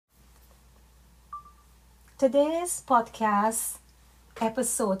Today's podcast,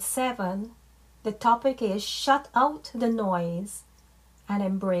 episode 7, the topic is Shut Out the Noise and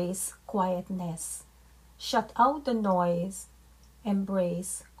Embrace Quietness. Shut out the noise,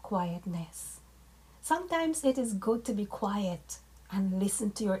 embrace quietness. Sometimes it is good to be quiet and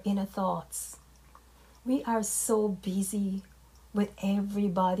listen to your inner thoughts. We are so busy with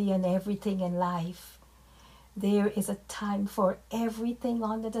everybody and everything in life. There is a time for everything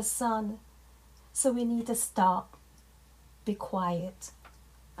under the sun. So we need to stop, be quiet,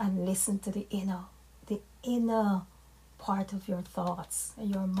 and listen to the inner part of your thoughts,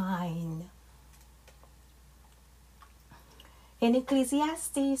 your mind. In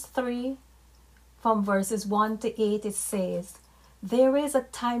Ecclesiastes 3, from verses 1 to 8, it says, "There is a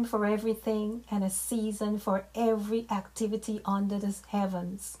time for everything and a season for every activity under the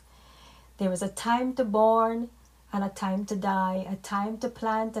heavens. There is a time to born and a time to die, a time to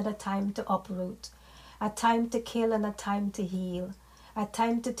plant and a time to uproot, a time to kill and a time to heal, a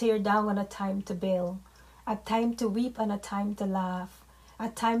time to tear down and a time to build, a time to weep and a time to laugh, a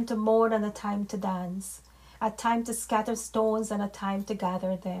time to mourn and a time to dance, a time to scatter stones and a time to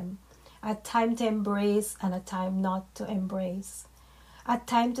gather them, a time to embrace and a time not to embrace, a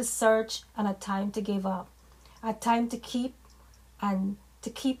time to search and a time to give up, a time to keep and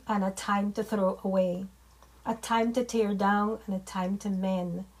a time to throw away, a time to tear down and a time to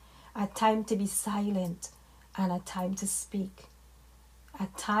mend, a time to be silent and a time to speak, a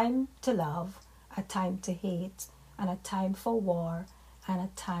time to love, a time to hate, and a time for war and a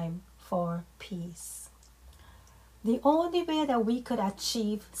time for peace." The only way that we could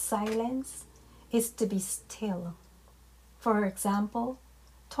achieve silence is to be still. For example,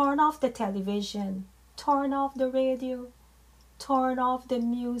 turn off the television, turn off the radio, turn off the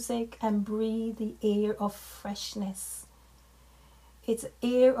music and breathe the air of freshness. It's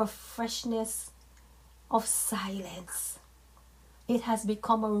air of freshness, of silence. It has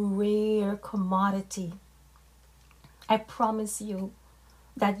become a rare commodity. I promise you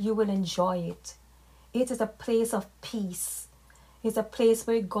that you will enjoy it. It is a place of peace. It's a place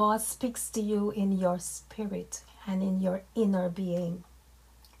where God speaks to you in your spirit and in your inner being.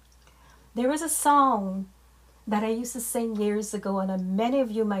 There is a song that I used to sing years ago, and many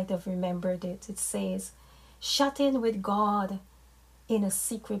of you might have remembered it. It says, "Shut in with God in a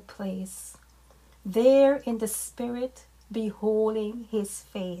secret place, there in the spirit beholding his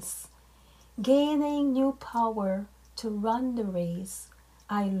face, gaining new power to run the race.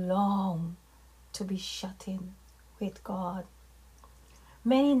 I long to be shut in with God."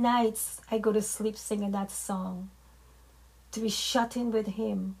 Many nights I go to sleep singing that song, to be shut in with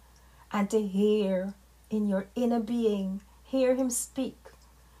him and to hear in your inner being, hear him speak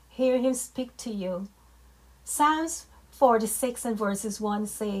to you. Psalms 46 and verses 1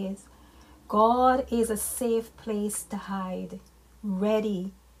 says, "God is a safe place to hide,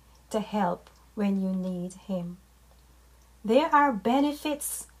 ready to help when you need him." There are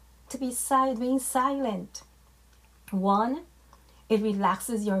benefits to being silent. 1, it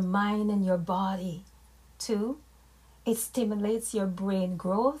relaxes your mind and your body. 2, it stimulates your brain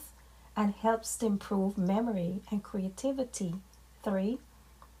growth and helps to improve memory and creativity. 3,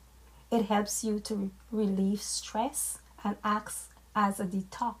 it helps you to relieve stress and acts as a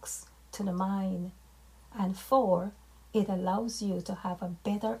detox to the mind. And 4, it allows you to have a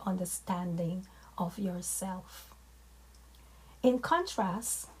better understanding of yourself. In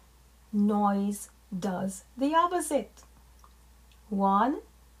contrast, noise does the opposite. 1,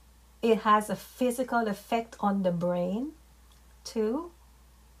 it has a physical effect on the brain. 2,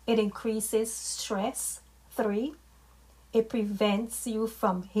 it increases stress. 3, it prevents you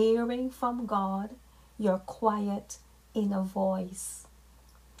from hearing from God, your quiet inner voice.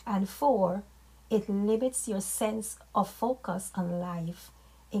 And 4, it limits your sense of focus on life,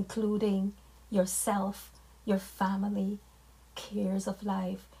 including yourself, your family, cares of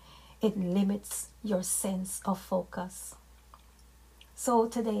life. It limits your sense of focus. So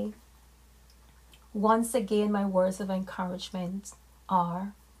today, once again, my words of encouragement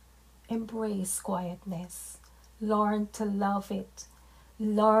are: embrace quietness. Learn to love it.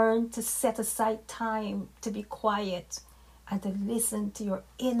 Learn to set aside time to be quiet and to listen to your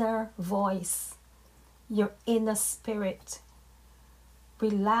inner voice, your inner spirit.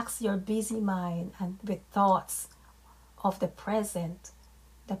 Relax your busy mind and with thoughts of the present,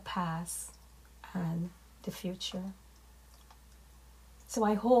 the past, and the future. So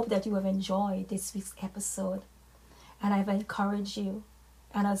I hope that you have enjoyed this week's episode, and I've encouraged you.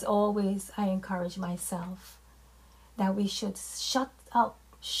 And as always, I encourage myself that we should shut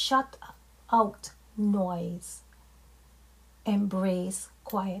out noise, embrace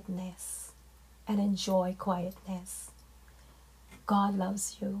quietness, and enjoy quietness. God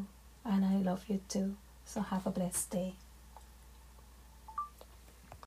loves you, and I love you too. So have a blessed day.